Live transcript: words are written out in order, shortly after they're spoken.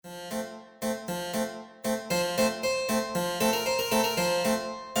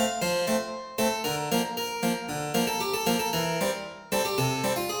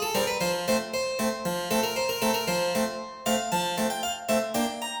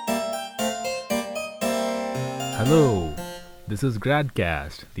Hello, this is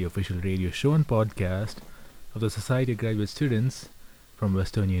Gradcast, the official radio show and podcast of the Society of Graduate Students from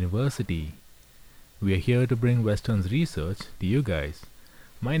Western University. We are here to bring Western's research to you guys.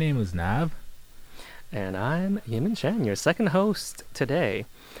 My name is Nav. And I'm Yimin Chen, your second host today.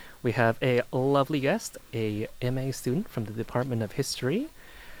 We have a lovely guest, a MA student from the Department of History.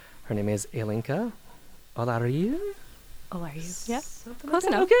 Her name is Ilinka Olariu. Olariu. Yeah, Something close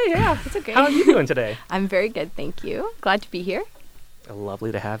like that. enough. Okay, yeah. It's okay. How are you doing today? I'm very good, thank you. Glad to be here.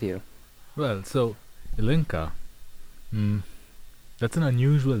 Lovely to have you. Well, so, Ilinka, that's an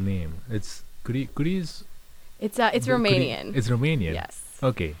unusual name. It's Greece. It's Romanian. It's Romanian. Yes.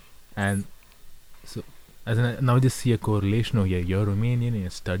 Okay, and so as in, now I just see a correlation over here. You're Romanian and you're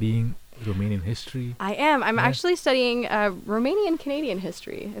studying Romanian history. I am. I'm Yeah. actually studying Romanian Canadian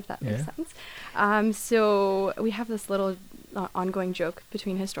history, if that makes Yeah. sense. So we have this little ongoing joke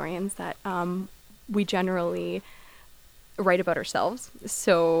between historians that we generally write about ourselves.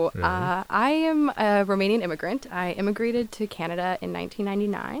 So Right. I am a Romanian immigrant. I immigrated to Canada in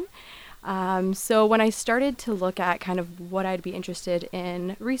 1999. So when I started to look at kind of what I'd be interested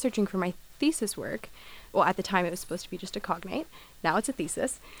in researching for my thesis work, well, at the time it was supposed to be just a cognate. Now it's a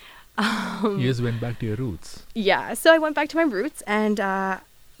thesis. You just went back to your roots. Yeah, so I went back to my roots, and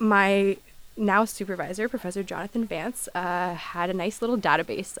my now supervisor, Professor Jonathan Vance, had a nice little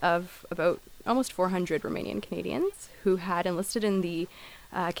database of about almost 400 Romanian Canadians who had enlisted in the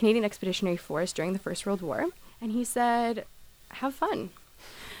Canadian Expeditionary Force during the First World War. And he said, have fun.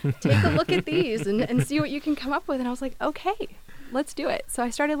 Take a look at these and see what you can come up with. And I was like, okay, let's do it. So I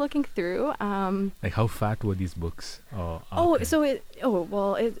started looking through. Like, how fat were these books? It's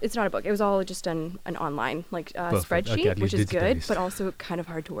not a book. It was all just an online Perfect. spreadsheet, Okay, at which least is good, digitized. but also kind of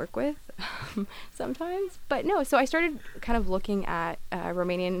hard to work with sometimes. But no, so I started kind of looking at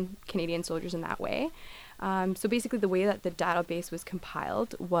Romanian Canadian soldiers in that way. So basically the way that the database was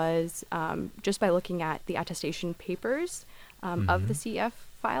compiled was just by looking at the attestation papers of the CF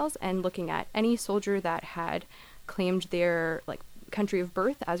files and looking at any soldier that had claimed their country of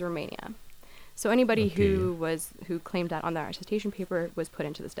birth as Romania. So anybody who claimed that on their attestation paper was put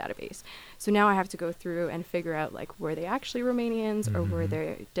into this database. So now I have to go through and figure out were they actually Romanians or were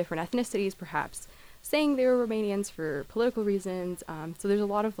there different ethnicities perhaps saying they were Romanians for political reasons. So there's a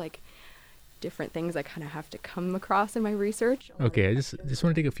lot of different things I kind of have to come across in my research. Okay, I just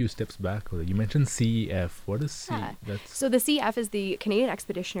want to take a few steps back. You mentioned CEF. What is C? Yeah. That's So the CF is the Canadian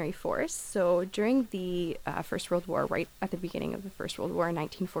Expeditionary Force. So during the First World War, right at the beginning of the First World War in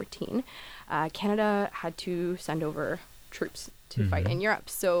 1914, Canada had to send over troops to fight in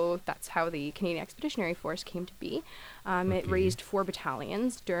Europe. So that's how the Canadian Expeditionary Force came to be. It raised four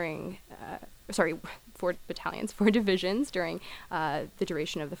divisions during the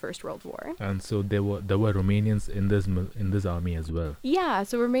duration of the First World War. and so there were Romanians in this army as well. Yeah,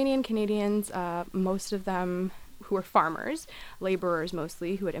 so Romanian Canadians, most of them who were farmers, laborers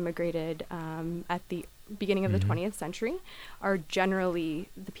mostly, who had immigrated at the beginning of the 20th century, are generally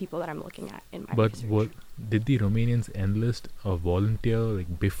the people that I'm looking at in my But research. did the Romanians enlist or volunteer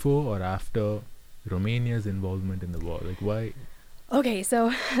before or after Romania's involvement in the war? Why? Okay,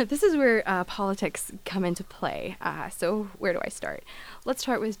 so this is where politics come into play. So where do I start? Let's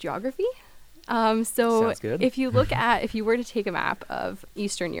start with geography. So Sounds good. if you were to take a map of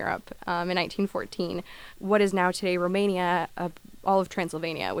Eastern Europe in 1914, what is now today Romania, all of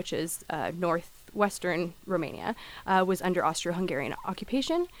Transylvania, which is northwestern Romania, was under Austro-Hungarian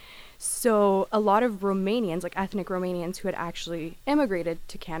occupation. So a lot of Romanians, ethnic Romanians who had actually immigrated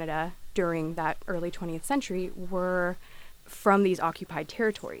to Canada during that early 20th century were from these occupied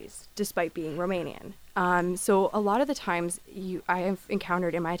territories, despite being Romanian. So a lot of the times I have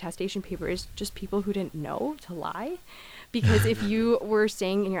encountered in my attestation papers just people who didn't know to lie. Because if you were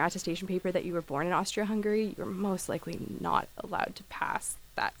saying in your attestation paper that you were born in Austria-Hungary, you're most likely not allowed to pass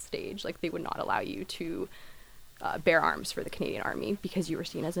that stage. They would not allow you to bear arms for the Canadian Army because you were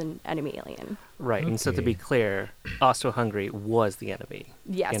seen as an enemy alien. Right, and so to be Okay. clear, Austro-Hungary was the enemy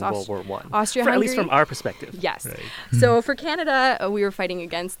Yes, in World War One. Austria-Hungary, At least from our perspective. Yes. Right. So for Canada, we were fighting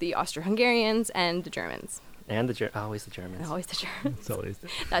against the Austro-Hungarians and the Germans. And always the Germans. And always the Germans. It's always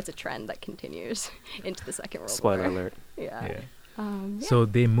That's a trend that continues into the Second World Spoiler War. alert. Yeah. yeah. Yeah. So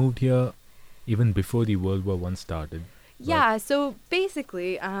they moved here even before the World War I started. Yeah, so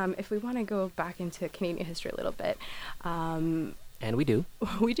basically, if we want to go back into Canadian history a little bit, And we do.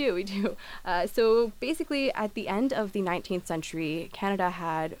 we do. So basically, at the end of the 19th century, Canada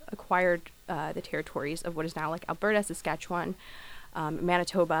had acquired the territories of what is now Alberta, Saskatchewan,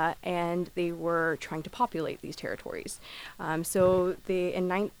 Manitoba, and they were trying to populate these territories. So in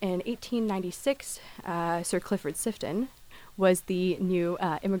 1896, Sir Clifford Sifton was the new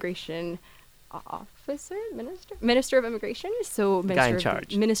immigration officer, minister of immigration. So guy in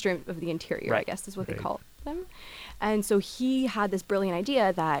charge. Minister of the Interior, I Right. guess is what Right. they call them. And so he had this brilliant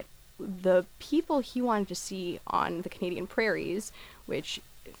idea that the people he wanted to see on the Canadian prairies, which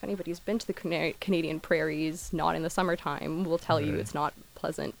if anybody's been to the Canadian prairies, not in the summertime, will tell you Right. it's not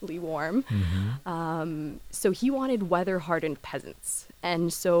pleasantly warm. Mm-hmm. So he wanted weather-hardened peasants.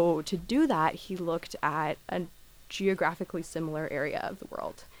 And so to do that, he looked at a geographically similar area of the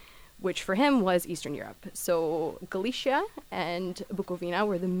world, which for him was Eastern Europe. So Galicia and Bukovina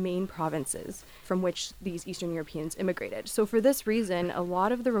were the main provinces from which these Eastern Europeans immigrated. So for this reason, a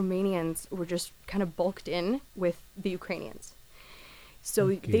lot of the Romanians were just kind of bulked in with the Ukrainians. So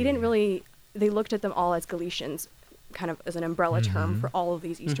they didn't Okay. really, they looked at them all as Galicians, kind of as an umbrella term for all of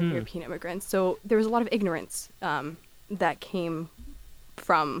these Eastern Mhm. European immigrants. So there was a lot of ignorance that came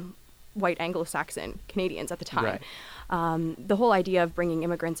from white Anglo-Saxon Canadians at the time. Right. The whole idea of bringing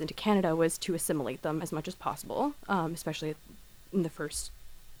immigrants into Canada was to assimilate them as much as possible, especially in the first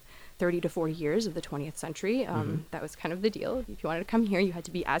 30 to 40 years of the 20th century. That was kind of the deal. If you wanted to come here, you had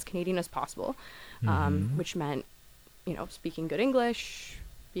to be as Canadian as possible, which meant, speaking good English,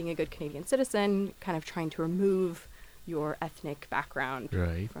 being a good Canadian citizen, kind of trying to remove your ethnic background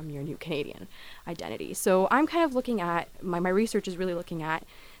Right. from your new Canadian identity. So I'm kind of looking at, my research is really looking at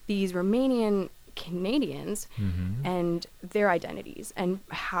these Romanian Canadians Mm-hmm. and their identities and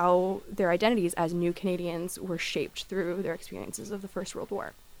how their identities as new Canadians were shaped through their experiences of the First World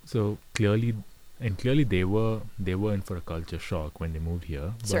War. So clearly they were in for a culture shock when they moved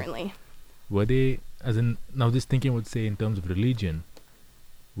here. But Certainly. were they, as in now just thinking, would say in terms of religion,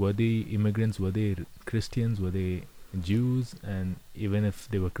 were they immigrants? Were they Christians? Were they Jews? And even if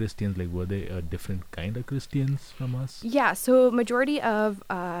they were Christians, like were they a different kind of Christians from us? Yeah, so majority of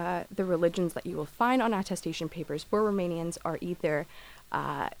the religions that you will find on attestation papers for Romanians are either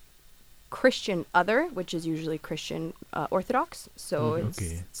Christian other, which is usually Christian Orthodox, so it's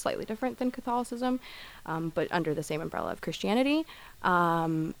Okay. slightly different than Catholicism, but under the same umbrella of Christianity.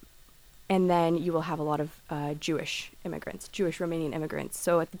 And then you will have a lot of Jewish immigrants, Jewish Romanian immigrants.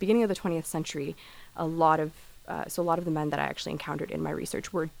 So at the beginning of the 20th century, a lot of the men that I actually encountered in my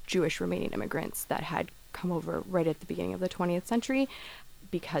research were Jewish Romanian immigrants that had come over right at the beginning of the 20th century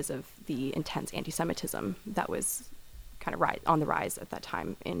because of the intense anti-Semitism that was kind of on the rise at that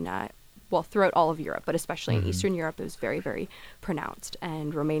time in, throughout all of Europe, but especially in Eastern Europe, it was very, very pronounced.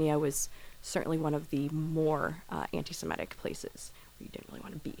 And Romania was certainly one of the more anti-Semitic places where you didn't really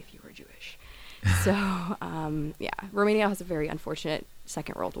want to be if you were Jewish. So, Romania has a very unfortunate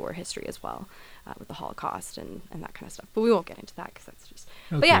Second World War history as well, with the Holocaust and that kind of stuff. But we won't get into that because that's just...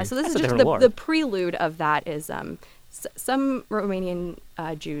 But yeah, Okay. so this That's is a just different war. the prelude of that is some Romanian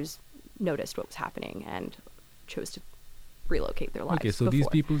Jews noticed what was happening and chose to relocate their lives. Okay, so these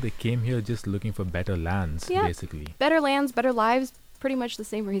before. people, they came here just looking for better lands, Yeah. basically. Better lands, better lives, pretty much the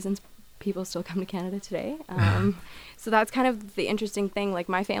same reasons people still come to Canada today. So that's kind of the interesting thing. Like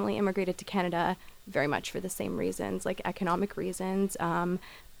my family immigrated to Canada very much for the same reasons, like economic reasons.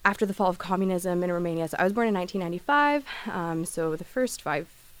 After the fall of communism in Romania, so I was born in 1995. So the first 5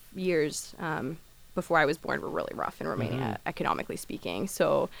 years before I was born were really rough in Romania, economically speaking.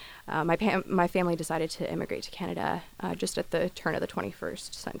 So my family decided to immigrate to Canada just at the turn of the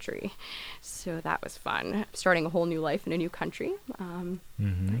 21st century. So that was fun, starting a whole new life in a new country.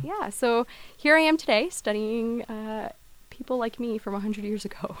 Mm-hmm. Yeah, so here I am today studying people like me from 100 years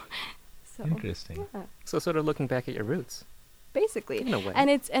ago. So, Interesting. yeah, So sort of looking back at your roots. basically. In a way. And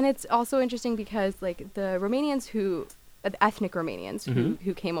it's also interesting because like the Romanians the ethnic Romanians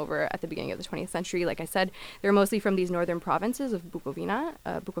who came over at the beginning of the 20th century, like I said, they're mostly from these northern provinces of Bukovina,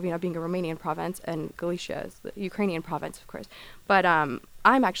 Bukovina being a Romanian province, and Galicia is the Ukrainian province, of course. But I'm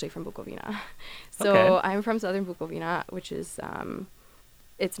actually from Bukovina. So Okay. I'm from southern Bukovina, which is,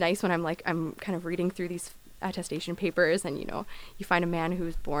 it's nice when I'm kind of reading through these attestation papers and, you find a man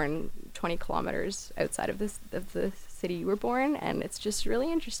who's born 20 kilometers outside of the city you were born, and it's just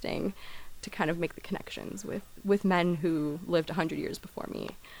really interesting to kind of make the connections with men who lived 100 years before me.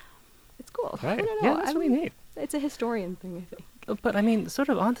 It's cool. I Right. don't Yeah, know. that's really neat. It's a historian thing, I think. But I mean, sort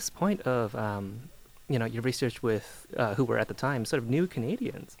of on this point of, your research with who were at the time sort of new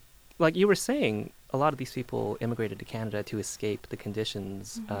Canadians. Like you were saying, a lot of these people immigrated to Canada to escape the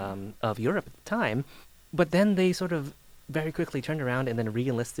conditions of Europe at the time. But then they sort of very quickly turned around and then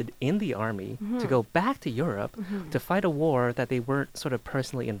re-enlisted in the army to go back to Europe to fight a war that they weren't sort of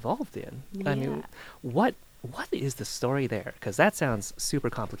personally involved in. I mean, Yeah. what what is the story there? Because that sounds super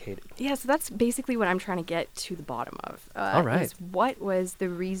complicated. Yeah, so that's basically what I'm trying to get to the bottom of. All right. Is what was the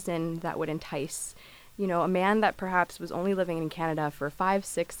reason that would entice, a man that perhaps was only living in Canada for 5,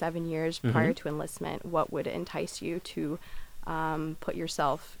 6, 7 years prior to enlistment? What would entice you to put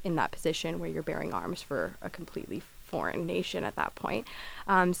yourself in that position where you're bearing arms for a completely foreign nation at that point?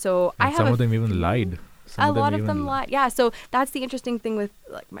 So I And have some of them even lied. Some a lot of even them lied. Yeah, so that's the interesting thing with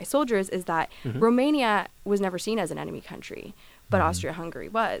my soldiers is that Romania was never seen as an enemy country, but Austria-Hungary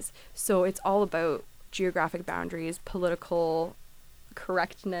was. So it's all about geographic boundaries, political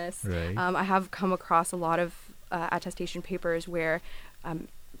correctness. Right. I have come across a lot of attestation papers where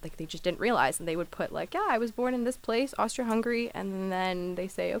they just didn't realize, and they would put I was born in this place, Austria-Hungary, and then they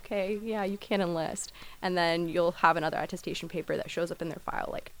say, okay, yeah, you can't enlist, and then you'll have another attestation paper that shows up in their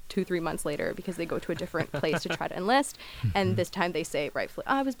file 2-3 months later because they go to a different place to try to enlist, and this time they say rightfully,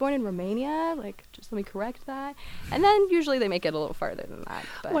 I was born in Romania, just let me correct that, and then usually they make it a little farther than that.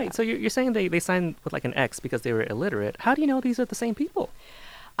 But, Wait, so you're saying they signed with an X because they were illiterate? How do you know these are the same people?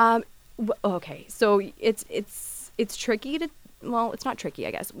 Okay, so it's tricky to. Well, it's not tricky,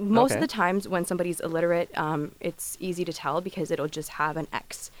 I guess. Most of Okay. the times when somebody's illiterate, it's easy to tell because it'll just have an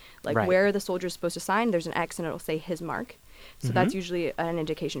X. Right. Where the soldier's supposed to sign, there's an X and it'll say his mark. So that's usually an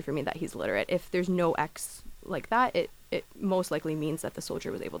indication for me that he's literate. If there's no X like that, it most likely means that the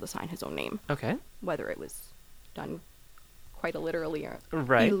soldier was able to sign his own name, Okay. whether it was done quite illiterally or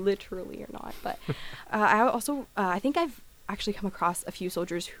Right. illiterally or not. But I also, I think I've actually come across a few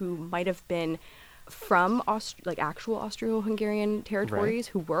soldiers who might have been from actual Austro-Hungarian territories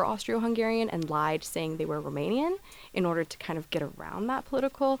who were Austro-Hungarian and lied saying they were Romanian in order to kind of get around that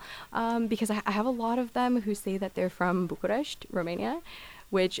political, because I have a lot of them who say that they're from Bucharest, Romania,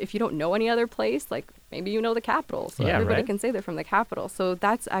 which if you don't know any other place, maybe you know the capital, so Yeah, everybody right. can say they're from the capital. So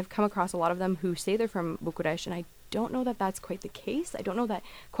I've come across a lot of them who say they're from Bucharest, and I don't know that that's quite the case. I don't know that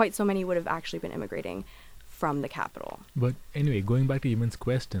quite so many would have actually been immigrating from the capital. But anyway, going back to Eamon's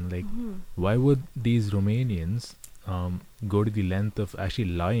question, why would these Romanians go to the length of actually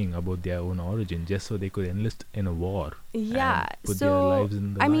lying about their own origin just so they could enlist in a war? Yeah, and put so their lives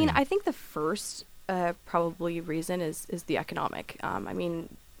in the I mean, line? I think the first probably reason is the economic. I mean,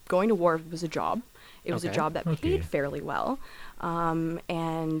 going to war was a job. It was a Okay. job that Okay. paid fairly well,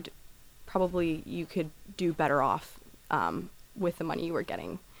 and probably you could do better off with the money you were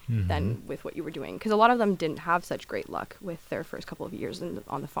getting than with what you were doing, because a lot of them didn't have such great luck with their first couple of years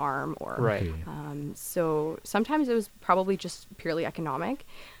on the farm or Right. Okay. so sometimes it was probably just purely economic.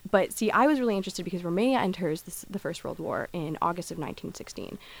 But see, I was really interested because Romania enters the First World War in August of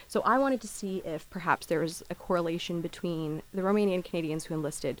 1916. So I wanted to see if perhaps there was a correlation between the Romanian Canadians who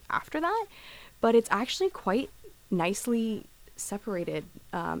enlisted after that. But it's actually quite nicely separated.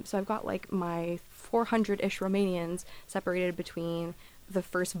 So I've got my 400-ish Romanians separated between the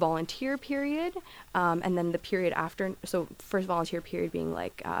first volunteer period and then the period after. So first volunteer period being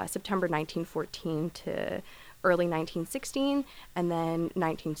September 1914 to early 1916, and then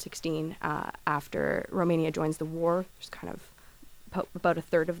 1916 after Romania joins the war. There's kind of about a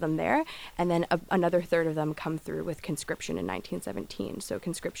third of them there, and then another third of them come through with conscription in 1917. So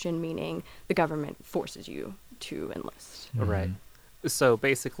conscription meaning the government forces you to enlist. Right. So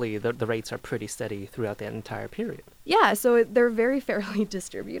basically, the rates are pretty steady throughout the entire period. Yeah, so they're very fairly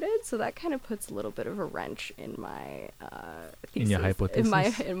distributed. So that kind of puts a little bit of a wrench in my thesis, In your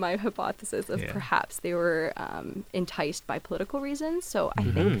hypothesis? in my hypothesis of Yeah. perhaps they were enticed by political reasons. So I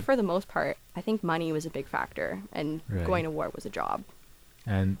think for the most part, I think money was a big factor, and Right. going to war was a job.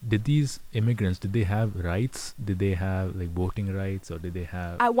 And did these immigrants, did they have rights? Did they have voting rights, or did they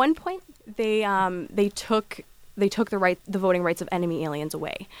have? At one point, they took the voting rights of enemy aliens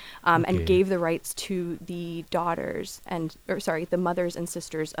away, Okay. and gave the rights to the the mothers and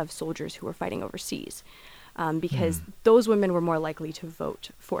sisters of soldiers who were fighting overseas, because those women were more likely to vote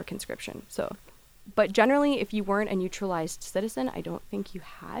for conscription. So, but generally, if you weren't a neutralized citizen, I don't think you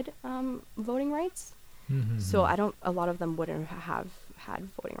had voting rights. So a lot of them wouldn't have had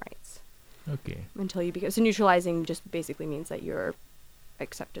voting rights Okay. until you became. So neutralizing just basically means that you're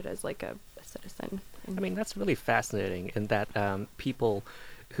accepted as a citizen. I mean, that's really fascinating in that people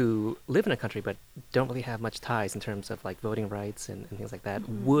who live in a country but don't really have much ties in terms of voting rights and things like that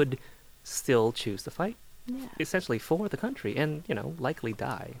would still choose to fight Yeah. essentially for the country and, likely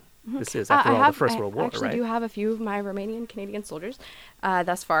die. This is, I after all, the have- First World War, I actually right? do have a few of my Romanian Canadian soldiers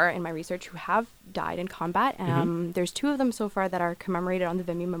thus far in my research who have died in combat. There's 2 of them so far that are commemorated on the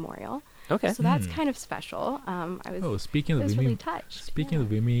Vimy Memorial. Okay. So that's kind of special. I was, Oh, speaking I of was Vimy, really touched. speaking yeah. of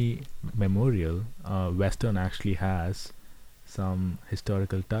Vimy Memorial, Western actually has some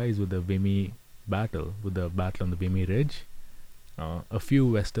historical ties with the Vimy battle, with the battle on the Vimy Ridge. A few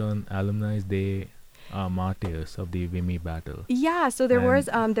Western alumni, they are martyrs of the Vimy battle. Yeah, so there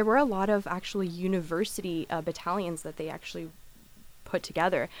And- were a lot of actually university battalions that they actually put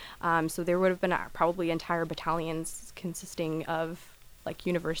together. So there would have been probably entire battalions consisting of like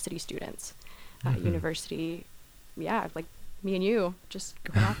university students, university, yeah, like me and you, just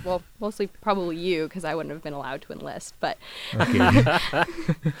going off. Well, mostly probably you, because I wouldn't have been allowed to enlist. But Okay.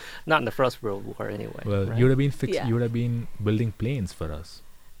 Not in the First World War, anyway. Well, right? you would have been Yeah. you would have been building planes for us.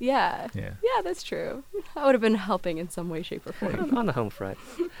 yeah, Yeah. yeah, that's true. I would have been helping in some way, shape, or form. on the home front.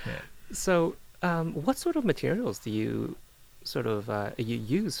 Yeah. So, what sort of materials do you you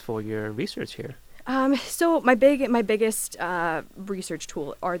use for your research here? So my biggest research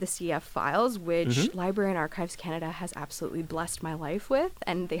tool are the CF files, which Mhm. Library and Archives Canada has absolutely blessed my life with,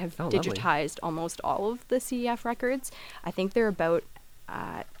 and they have Oh, lovely. digitized almost all of the CF records. I think they're about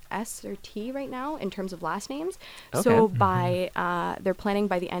S or T right now in terms of last names. So Okay. by they're planning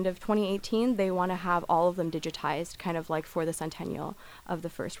by the end of 2018, they want to have all of them digitized, kind of like for the centennial of the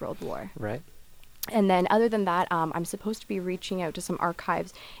First World War. Right. And then other than that, I'm supposed to be reaching out to some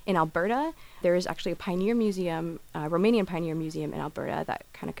archives in Alberta. There is actually a pioneer museum, Romanian pioneer museum in Alberta that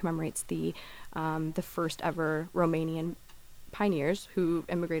kind of commemorates the first ever Romanian pioneers who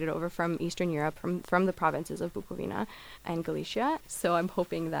immigrated over from Eastern Europe, from the provinces of Bukovina and Galicia. So I'm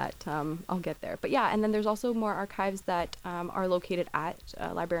hoping that I'll get there. But yeah, and then there's also more archives that are located at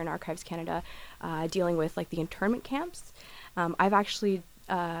Library and Archives Canada, dealing with like the internment camps. I've actually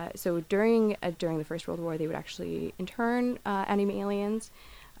so during the First World War, they would actually intern enemy aliens.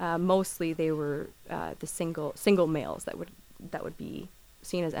 Mostly, they were the single males that would be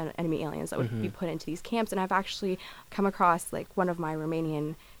seen as enemy aliens that would be put into these camps. And I've actually come across like one of my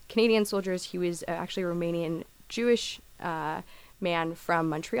Romanian Canadian soldiers. He was actually a Romanian Jewish man from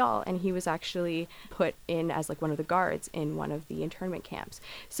Montreal, and he was actually put in as like one of the guards in one of the internment camps.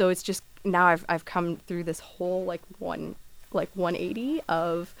 So it's just now I've come through this whole 180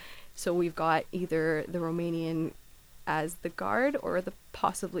 of, so we've got either the Romanian as the guard or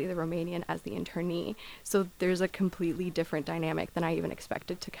possibly the Romanian as the internee. So there's a completely different dynamic than I even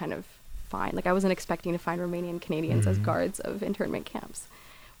expected to kind of find. Like I wasn't expecting to find Romanian Canadians as guards of internment camps,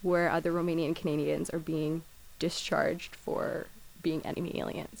 where other Romanian Canadians are being discharged for being enemy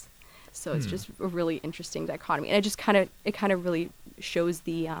aliens. So it's just a really interesting dichotomy, and it kind of really shows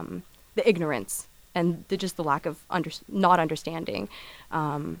the ignorance and the lack of not understanding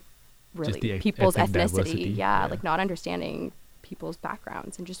really the people's ethnic ethnicity. diversity, Yeah, yeah. like not understanding people's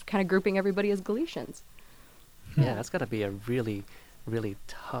backgrounds and just kind of grouping everybody as Galicians. Yeah, that's got to be a really, really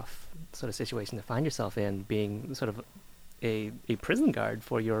tough sort of situation to find yourself in, being sort of a prison guard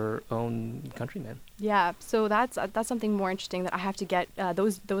for your own countrymen. Yeah, so that's something more interesting that I have to get.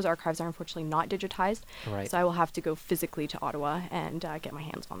 Those archives are unfortunately not digitized, Right. so I will have to go physically to Ottawa and get my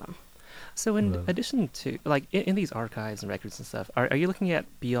hands on them. So in Well- addition to, like, in these archives and records and stuff, are you looking at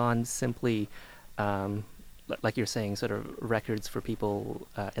beyond simply, like you're saying, sort of records for people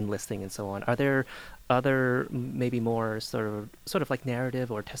enlisting and so on? Are there other, maybe more sort of like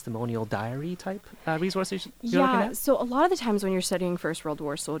narrative or testimonial diary type resources you're looking Yeah, at? so a lot of the times when you're studying First World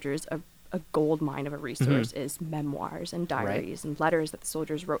War soldiers, a gold mine of a resource is memoirs and diaries and letters that the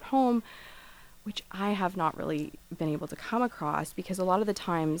soldiers wrote home, which I have not really been able to come across because a lot of the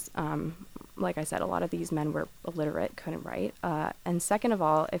times, like I said, a lot of these men were illiterate, couldn't write. And second of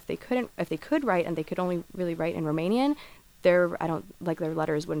all, if they could write and they could only really write in Romanian, their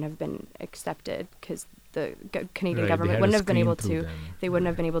letters wouldn't have been accepted because the Canadian Right, they government had to wouldn't have been screen able through to. them. They wouldn't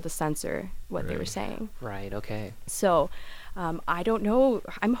have been able to censor what they were Right. saying. Right, okay. So I don't know.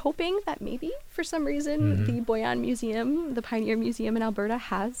 I'm hoping that maybe for some reason the Boyan Museum, the Pioneer Museum in Alberta,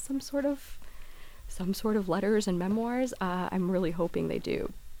 has some sort of letters and memoirs. I'm really hoping they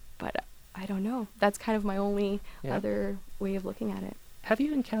do, but I don't know. That's kind of my only Yeah. other way of looking at it. Have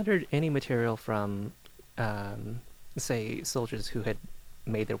you encountered any material from, say, soldiers who had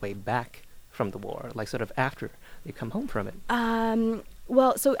made their way back from the war, like sort of after they come home from it?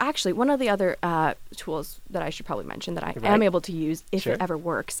 Well, so actually, one of the other tools that I should probably mention that I Right. am able to use if Sure. it ever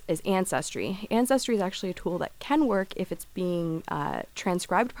works is Ancestry. Ancestry is actually a tool that can work if it's being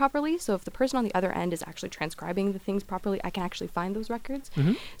transcribed properly. So if the person on the other end is actually transcribing the things properly, I can actually find those records.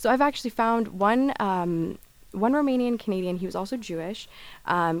 So I've actually found one Romanian Canadian. He was also Jewish.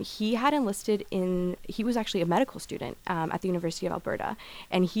 He had enlisted he was actually a medical student at the University of Alberta,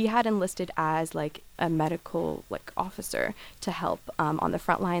 and he had enlisted as like a medical officer to help on the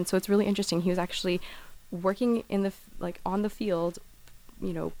front line. So it's really interesting. He was actually working in on the field,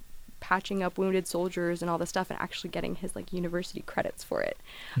 patching up wounded soldiers and all this stuff, and actually getting his like university credits for it.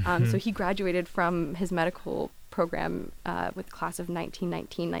 So he graduated from his medical program with the class of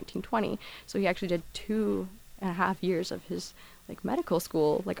 1919, 1920. So he actually did 2.5 years of his like medical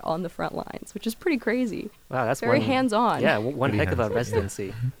school like on the front lines, which is pretty crazy. Wow, that's very hands-on. Yeah, one Pretty heck of a hands-on.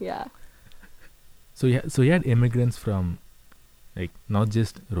 residency. Yeah. So you had immigrants from, like, not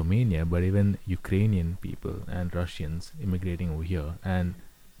just Romania, but even Ukrainian people and Russians immigrating over here. And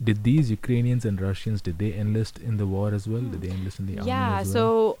did these Ukrainians and Russians, did they enlist in the war as well? Did they enlist in the army as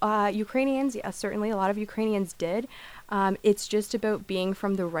well? So Ukrainians, certainly a lot of Ukrainians did. It's just about being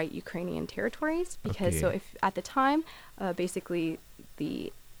from the right Ukrainian territories, because so Okay. if at the time, basically the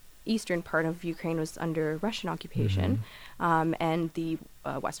eastern part of Ukraine was under Russian occupation, and the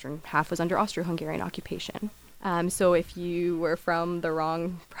western half was under Austro-Hungarian occupation. So if you were from the wrong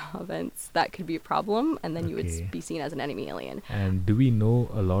province, that could be a problem, and then you would Okay. be seen as an enemy alien. And do we know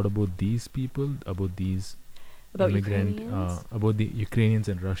a lot about these people, about these About immigrant, Ukrainians? about the Ukrainians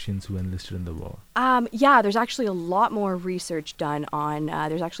and Russians who enlisted in the war? Yeah, there's actually a lot more research done on.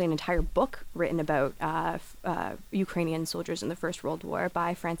 There's actually an entire book written about Ukrainian soldiers in the First World War by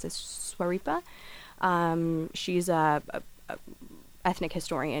Frances Swaripa. She's a ethnic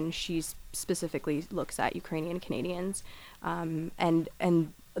historian. She specifically looks at Ukrainian Canadians, and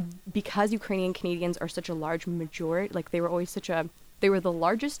because Ukrainian Canadians are such a large majority, like they were the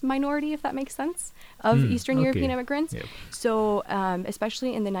largest minority, if that makes sense, of Eastern okay. European immigrants. Yep. So,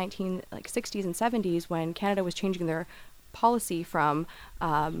 especially in the 1960s and 70s, when Canada was changing their policy from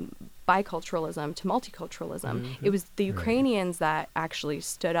biculturalism to multiculturalism, it was the Ukrainians that actually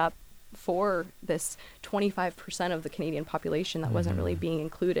stood up for this 25% of the Canadian population that wasn't really being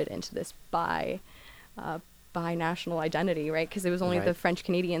included into this bi-national identity, right? Because it was only Right. the French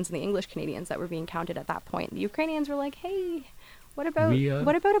Canadians and the English Canadians that were being counted at that point. The Ukrainians were like, hey, what about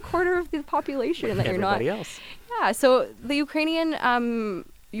a quarter of the population that you're not? Everybody else. Yeah, so the Ukrainian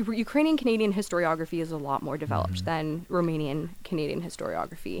Canadian historiography is a lot more developed than Romanian Canadian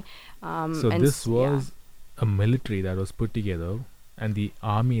historiography. So and this yeah. was a military that was put together, and the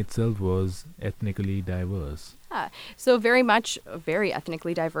army itself was ethnically diverse. Yeah, so very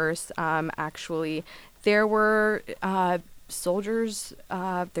ethnically diverse. Actually, there were soldiers.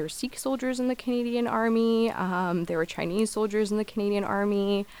 There were Sikh soldiers in the Canadian Army. There were Chinese soldiers in the Canadian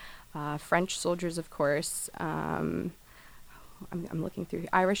Army. French soldiers, of course. I'm looking through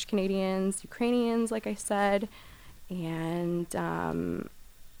Irish Canadians, Ukrainians, like I said, and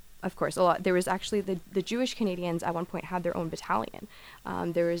of course, a lot. There was actually the Jewish Canadians at one point had their own battalion.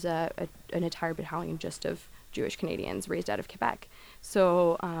 There was an entire battalion just of Jewish Canadians raised out of Quebec.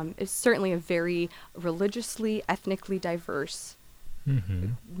 So it's certainly a very religiously, ethnically diverse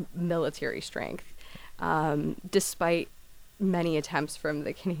military strength, despite many attempts from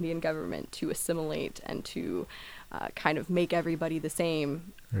the Canadian government to assimilate and to kind of make everybody the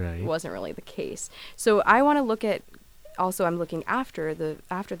same. Right. Wasn't really the case. So I want to look at. Also, I'm looking after the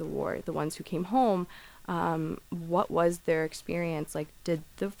war, the ones who came home. What was their experience like? Did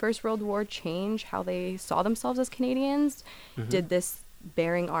the First World War change how they saw themselves as Canadians? Did this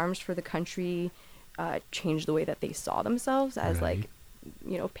bearing arms for the country change the way that they saw themselves as Right.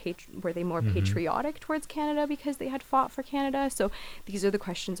 were they more patriotic towards Canada because they had fought for Canada? So these are the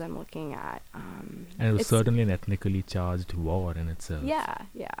questions I'm looking at. And it was it's- certainly an ethnically charged war in itself. Yeah.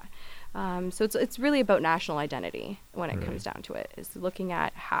 So it's really about national identity when it Right. comes down to it. Is looking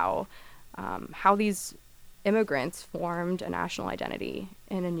at how these immigrants formed a national identity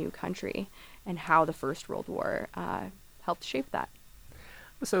in a new country, and how the First World War helped shape that.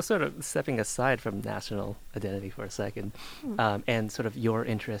 So sort of stepping aside from national identity for a second, and sort of your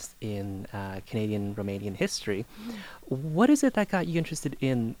interest in Canadian Romanian history, what is it that got you interested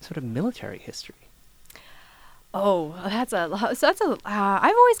in sort of military history? Oh, I've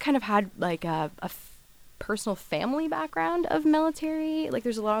always kind of had like a personal family background of military. Like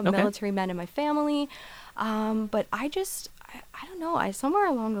there's a lot of Okay. military men in my family. But I don't know. Somewhere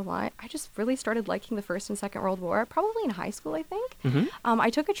along the line, I just really started liking the First and Second World War, probably in high school, I think. I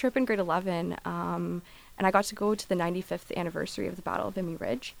took a trip in grade 11, and I got to go to the 95th anniversary of the Battle of Vimy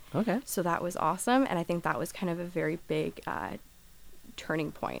Ridge. Okay. So that was awesome. And I think that was kind of a very big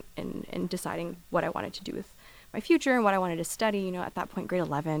turning point in deciding what I wanted to do with my future and what I wanted to study. At that point, grade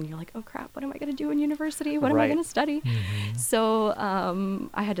 11, you're like, oh crap, what am I going to do in university? What am I Right. going to study? So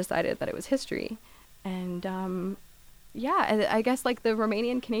I had decided that it was history. And I guess like the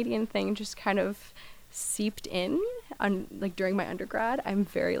Romanian Canadian thing just kind of seeped in during my undergrad. I'm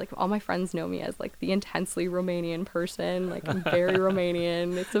very like, all my friends know me as like the intensely Romanian person. Like I'm very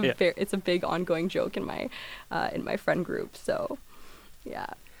Romanian. It's a big ongoing joke in my friend group. So yeah.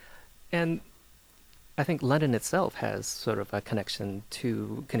 And I think London itself has sort of a connection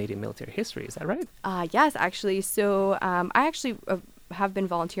to Canadian military history. Is that right? Yes, actually. So I actually have been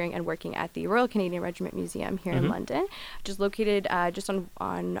volunteering and working at the Royal Canadian Regiment Museum here in London, which is located just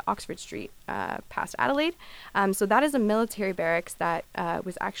on Oxford Street, past Adelaide. So that is a military barracks that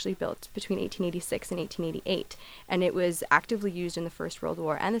was actually built between 1886 and 1888, and it was actively used in the First World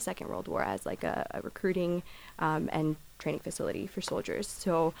War and the Second World War as like a recruiting and training facility for soldiers.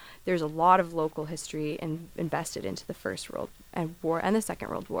 So there's a lot of local history invested into the First World War and the Second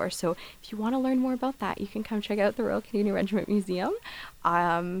World War. So if you want to learn more about that, you can come check out the Royal Canadian Regiment Museum.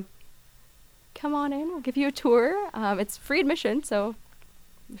 Come on in, we'll give you a tour. It's free admission, so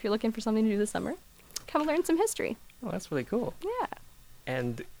if you're looking for something to do this summer, come learn some history. Oh, that's really cool. Yeah.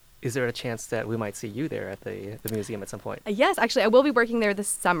 And is there a chance that we might see you there at the museum at some point? Yes, actually, I will be working there this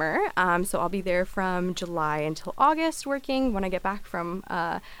summer. So I'll be there from July until August working. When I get back from,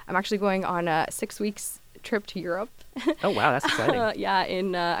 I'm actually going on a 6 weeks trip to Europe. Oh, wow, that's exciting. Yeah,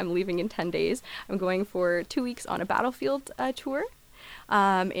 I'm leaving in 10 days. I'm going for 2 weeks on a battlefield tour.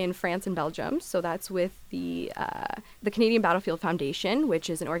 In France and Belgium. So that's with the Canadian Battlefield Foundation, which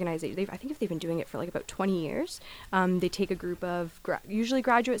is an organization. I think they've been doing it for like about 20 years. They take a group of usually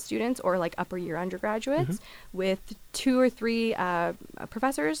graduate students or like upper year undergraduates with 2 or 3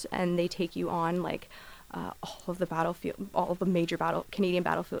 professors, and they take you on like all of the major Canadian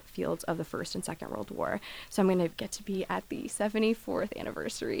battlefields of the First and Second World War. So I'm going to get to be at the 74th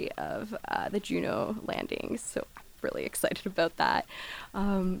anniversary of the Juno landings. So really excited about that.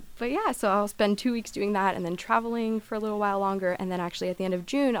 But yeah, so I'll spend 2 weeks doing that and then traveling for a little while longer. And then actually at the end of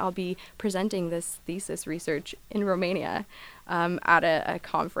June, I'll be presenting this thesis research in Romania at a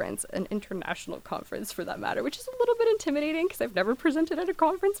conference, an international conference for that matter, which is a little bit intimidating because I've never presented at a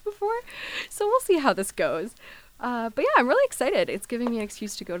conference before. So we'll see how this goes. But yeah, I'm really excited. It's giving me an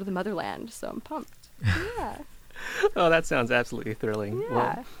excuse to go to the motherland, so I'm pumped. Yeah. Oh, that sounds absolutely thrilling. Yeah.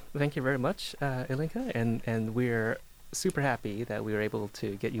 Well, thank you very much, Ilinka, and we're super happy that we were able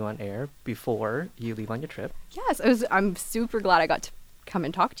to get you on air before you leave on your trip. Yes, I'm super glad I got to come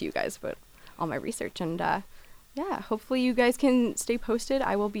and talk to you guys about all my research, and yeah, hopefully you guys can stay posted.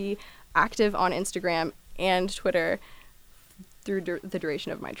 I will be active on Instagram and Twitter through the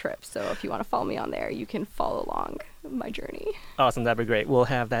duration of my trip. So if you want to follow me on there, you can follow along my journey. Awesome, that'd be great. We'll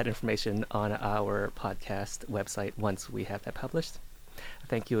have that information on our podcast website once we have that published.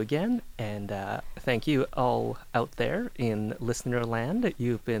 Thank you again, and thank you all out there in listener land.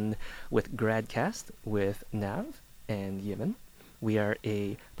 You've been with Gradcast with Nav and Yimin. We are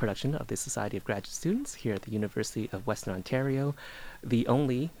a production of the Society of Graduate Students here at the University of Western Ontario, the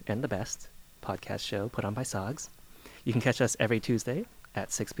only and the best podcast show put on by SOGS. You can catch us every Tuesday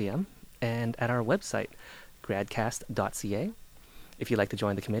at 6 p.m. and at our website, gradcast.ca. If you'd like to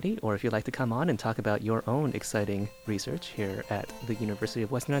join the committee, or if you'd like to come on and talk about your own exciting research here at the University of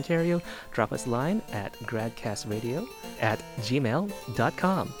Western Ontario, drop us a line at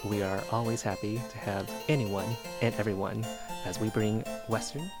gradcastradio@gmail.com. We are always happy to have anyone and everyone as we bring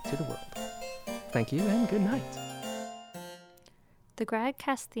Western to the world. Thank you and good night. The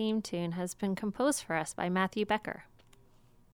Gradcast theme tune has been composed for us by Matthew Becker.